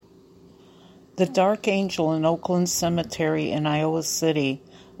The Dark Angel in Oakland Cemetery in Iowa City.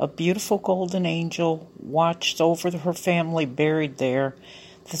 A beautiful golden angel watched over her family buried there.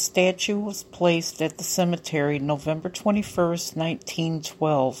 The statue was placed at the cemetery November 21st,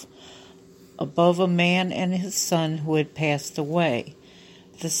 1912, above a man and his son who had passed away.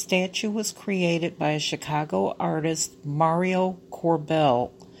 The statue was created by a Chicago artist, Mario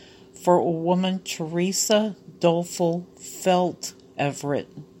Corbell, for a woman, Teresa Doleful Felt Everett.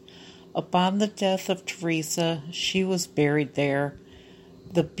 Upon the death of Teresa, she was buried there.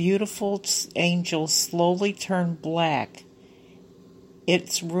 The beautiful angel slowly turned black.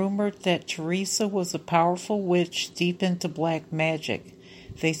 It's rumored that Teresa was a powerful witch deep into black magic.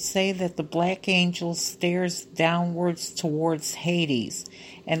 They say that the black angel stares downwards towards Hades,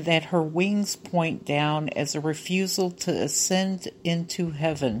 and that her wings point down as a refusal to ascend into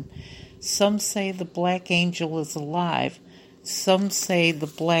heaven. Some say the black angel is alive. Some say the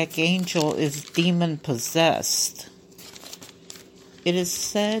black angel is demon-possessed. It is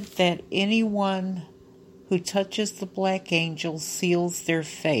said that anyone who touches the black angel seals their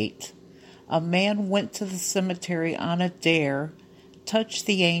fate. A man went to the cemetery on a dare, touched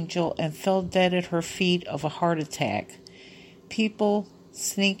the angel, and fell dead at her feet of a heart attack. People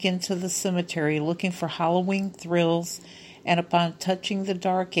sneak into the cemetery looking for Halloween thrills, and upon touching the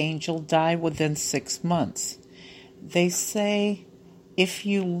dark angel, die within 6 months. They say if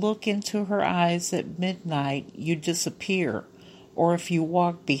you look into her eyes at midnight, you disappear, or if you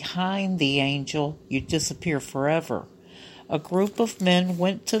walk behind the angel, you disappear forever. A group of men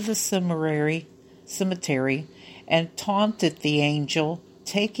went to the cemetery and taunted the angel,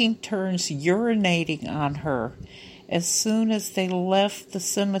 taking turns urinating on her. As soon as they left the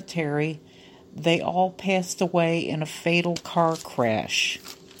cemetery, they all passed away in a fatal car crash.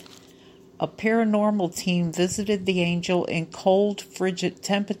 A paranormal team visited the angel in cold, frigid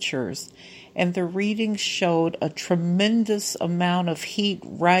temperatures, and the readings showed a tremendous amount of heat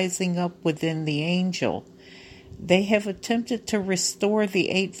rising up within the angel. They have attempted to restore the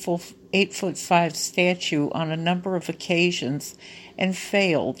 8'5" statue on a number of occasions and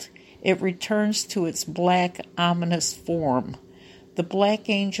failed. It returns to its black, ominous form. The black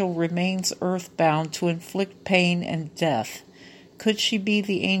angel remains earthbound to inflict pain and death. Could she be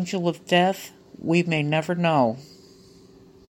the angel of death? We may never know.